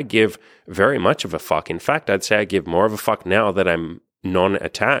about. I give very much of a fuck. In fact, I'd say I give more of a fuck now that I'm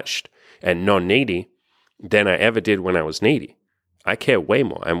non-attached and non-needy than I ever did when I was needy. I care way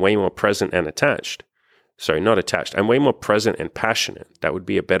more. I'm way more present and attached. Sorry, not attached. I'm way more present and passionate. That would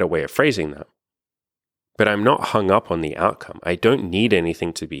be a better way of phrasing that. But I'm not hung up on the outcome. I don't need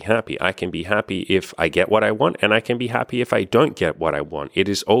anything to be happy. I can be happy if I get what I want, and I can be happy if I don't get what I want. It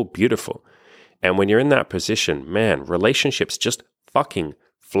is all beautiful. And when you're in that position, man, relationships just fucking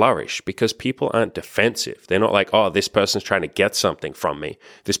flourish because people aren't defensive. They're not like, oh, this person's trying to get something from me.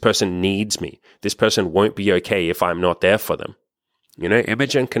 This person needs me. This person won't be okay if I'm not there for them.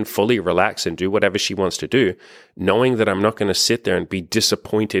 Imogen can fully relax and do whatever she wants to do, knowing that I'm not going to sit there and be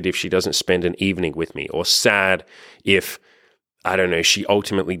disappointed if she doesn't spend an evening with me, or sad if, I don't know, she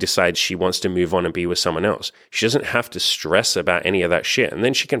ultimately decides she wants to move on and be with someone else. She doesn't have to stress about any of that shit. And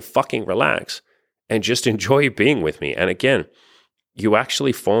then she can fucking relax and just enjoy being with me. And again, you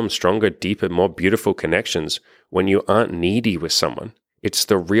actually form stronger, deeper, more beautiful connections when you aren't needy with someone. It's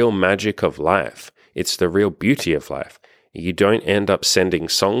the real magic of life. It's the real beauty of life. You don't end up sending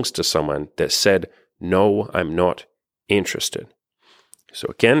songs to someone that said, no, I'm not interested. So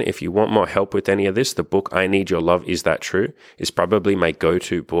again, if you want more help with any of this, the book, I Need Your Love, Is That True? Is probably my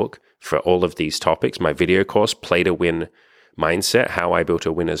go-to book for all of these topics. My video course, Play to Win Mindset, How I Built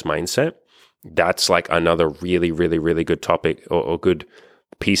a Winner's Mindset. That's like another really, really, really good topic or good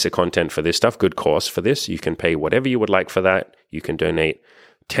piece of content for this stuff, good course for this. You can pay whatever you would like for that. You can donate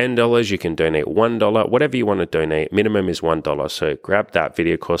 $10, you can donate $1, whatever you want to donate. Minimum is $1. So grab that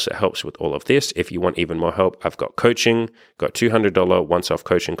video course. It helps with all of this. If you want even more help, I've got coaching, got $200 once-off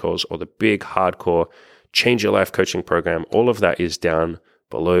coaching calls, or the big hardcore change your life coaching program. All of that is down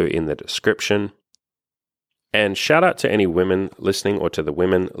below in the description. And shout out to any women listening or to the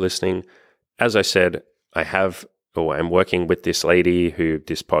women listening. As I said, I'm working with this lady who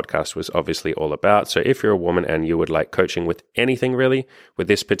this podcast was obviously all about. So if you're a woman and you would like coaching with anything really, with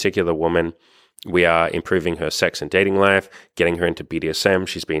this particular woman, we are improving her sex and dating life, getting her into BDSM.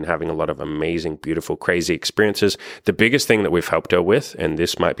 She's been having a lot of amazing, beautiful, crazy experiences. The biggest thing that we've helped her with, and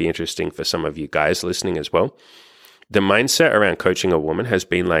this might be interesting for some of you guys listening as well, the mindset around coaching a woman has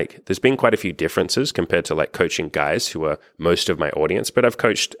been like, there's been quite a few differences compared to like coaching guys who are most of my audience, but I've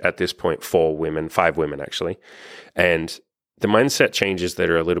coached at this point 5 women actually. And the mindset changes that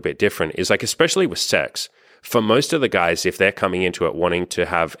are a little bit different is like, especially with sex, for most of the guys, if they're coming into it wanting to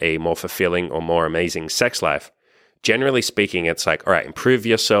have a more fulfilling or more amazing sex life, generally speaking, it's like, all right, improve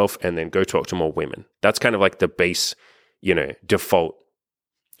yourself and then go talk to more women. That's kind of like the base, default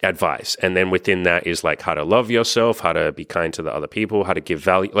advice. And then within that is like how to love yourself, how to be kind to the other people, how to give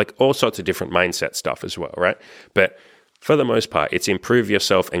value, like all sorts of different mindset stuff as well, right? But for the most part, it's improve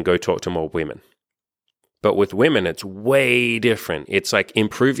yourself and go talk to more women. But with women, it's way different. It's like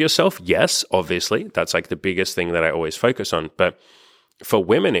improve yourself. Yes, obviously. That's like the biggest thing that I always focus on. But for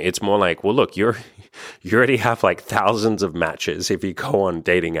women, it's more like, well, look, you already have like thousands of matches if you go on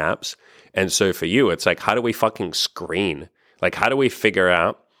dating apps. And so for you, it's like, how do we fucking screen? Like, how do we figure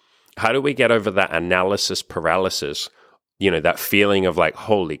out, how do we get over that analysis paralysis, that feeling of like,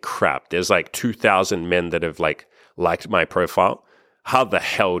 holy crap, there's like 2,000 men that have like liked my profile. How the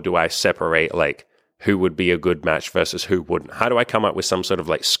hell do I separate like who would be a good match versus who wouldn't? How do I come up with some sort of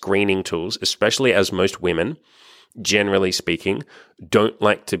like screening tools, especially as most women, generally speaking, don't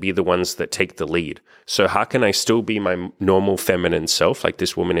like to be the ones that take the lead. So how can I still be my normal feminine self? Like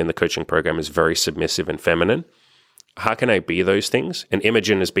this woman in the coaching program is very submissive and feminine. How can I be those things? And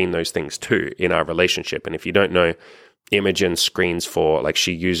Imogen has been those things too in our relationship. And if you don't know, Imogen screens for, like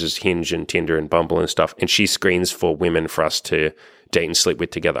she uses Hinge and Tinder and Bumble and stuff, and she screens for women for us to date and sleep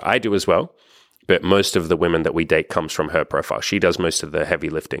with together. I do as well, but most of the women that we date comes from her profile. She does most of the heavy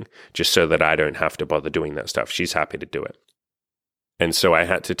lifting just so that I don't have to bother doing that stuff. She's happy to do it. And so I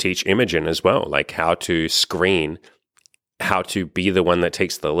had to teach Imogen as well, like how to screen, how to be the one that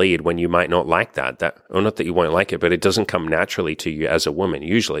takes the lead when you might not like that, or not that you won't like it, but it doesn't come naturally to you as a woman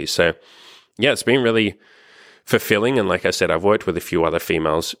usually. So yeah, it's been really fulfilling. And like I said, I've worked with a few other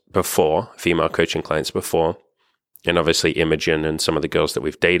female coaching clients before. And obviously Imogen and some of the girls that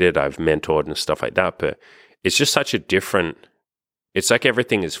we've dated, I've mentored and stuff like that. But it's just such a different, it's like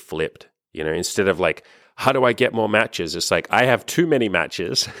everything is flipped, instead of like, how do I get more matches? It's like, I have too many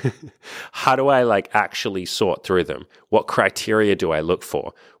matches. How do I like actually sort through them? What criteria do I look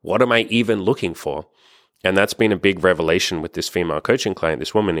for? What am I even looking for? And that's been a big revelation with this female coaching client.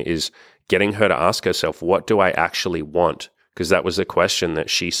 This woman is getting her to ask herself, what do I actually want? Because that was a question that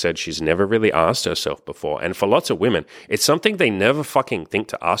she said she's never really asked herself before. And for lots of women, it's something they never fucking think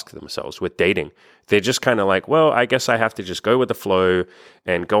to ask themselves with dating. They're just kind of like, well, I guess I have to just go with the flow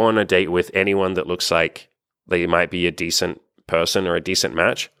and go on a date with anyone that looks like they might be a decent person or a decent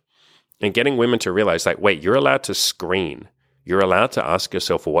match. And getting women to realize like, wait, you're allowed to screen. You're allowed to ask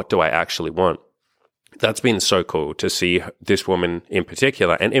yourself, well, what do I actually want? That's been so cool to see this woman in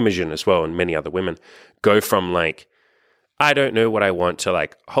particular, and Imogen as well, and many other women, go from like, I don't know what I want to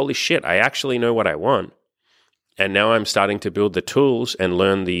like, holy shit, I actually know what I want. And now I'm starting to build the tools and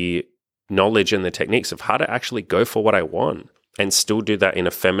learn the knowledge and the techniques of how to actually go for what I want and still do that in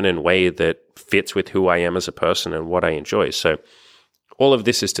a feminine way that fits with who I am as a person and what I enjoy. So all of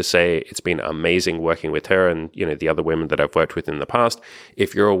this is to say it's been amazing working with her and, the other women that I've worked with in the past.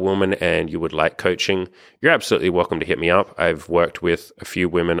 If you're a woman and you would like coaching, you're absolutely welcome to hit me up. I've worked with a few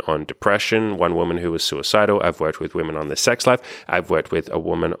women on depression, one woman who was suicidal. I've worked with women on their sex life. I've worked with a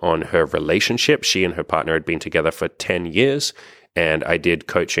woman on her relationship. She and her partner had been together for 10 years. And I did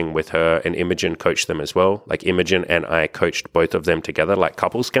coaching with her, and Imogen coached them as well. Like Imogen and I coached both of them together, like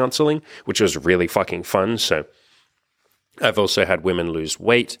couples counseling, which was really fucking fun. So I've also had women lose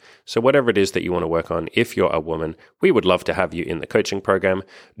weight. So whatever it is that you want to work on, if you're a woman, we would love to have you in the coaching program.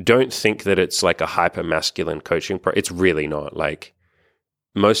 Don't think that it's like a hyper masculine coaching It's really not. Like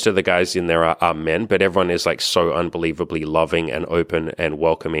most of the guys in there are men, but everyone is like so unbelievably loving and open and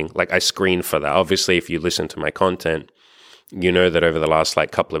welcoming. Like I screen for that. Obviously, if you listen to my content, you know that over the last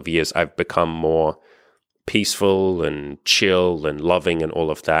like couple of years, I've become more peaceful and chill and loving and all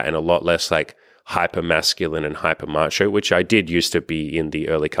of that, and a lot less like hyper masculine and hyper macho, which I did used to be in the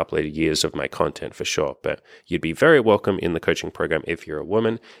early couple of years of my content for sure. But you'd be very welcome in the coaching program if you're a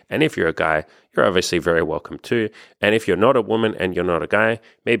woman. And if you're a guy, you're obviously very welcome too. And if you're not a woman and you're not a guy,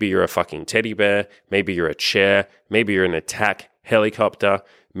 maybe you're a fucking teddy bear, maybe you're a chair, maybe you're an attack helicopter,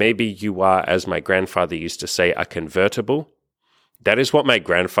 maybe you are, as my grandfather used to say, a convertible. That is what my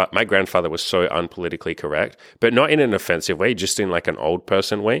grandfather was so unpolitically correct, but not in an offensive way, just in like an old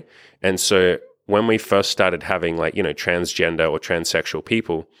person way. And so when we first started having like, transgender or transsexual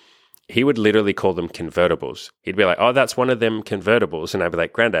people, he would literally call them convertibles. He'd be like, oh, that's one of them convertibles. And I'd be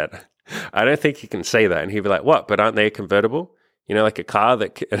like, Granddad, I don't think you can say that. And he'd be like, what? But aren't they a convertible? Like a car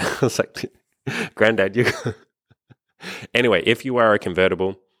that, and I was like, Granddad, you. Anyway, if you are a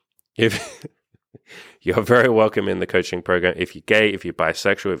convertible, you're very welcome in the coaching program. If you're gay, if you're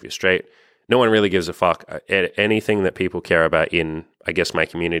bisexual, if you're straight, no one really gives a fuck. Anything that people care about in, I guess, my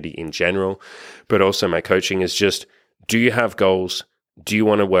community in general, but also my coaching is just, do you have goals? Do you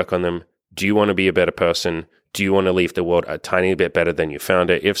want to work on them? Do you want to be a better person? Do you want to leave the world a tiny bit better than you found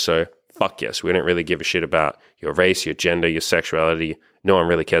it? If so, fuck yes. We don't really give a shit about your race, your gender, your sexuality. No one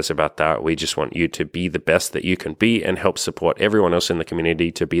really cares about that. We just want you to be the best that you can be and help support everyone else in the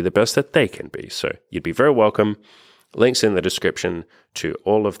community to be the best that they can be. So you'd be very welcome. Links in the description to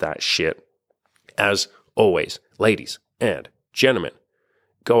all of that shit. As always, ladies and gentlemen,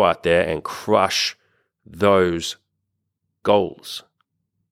 go out there and crush those goals.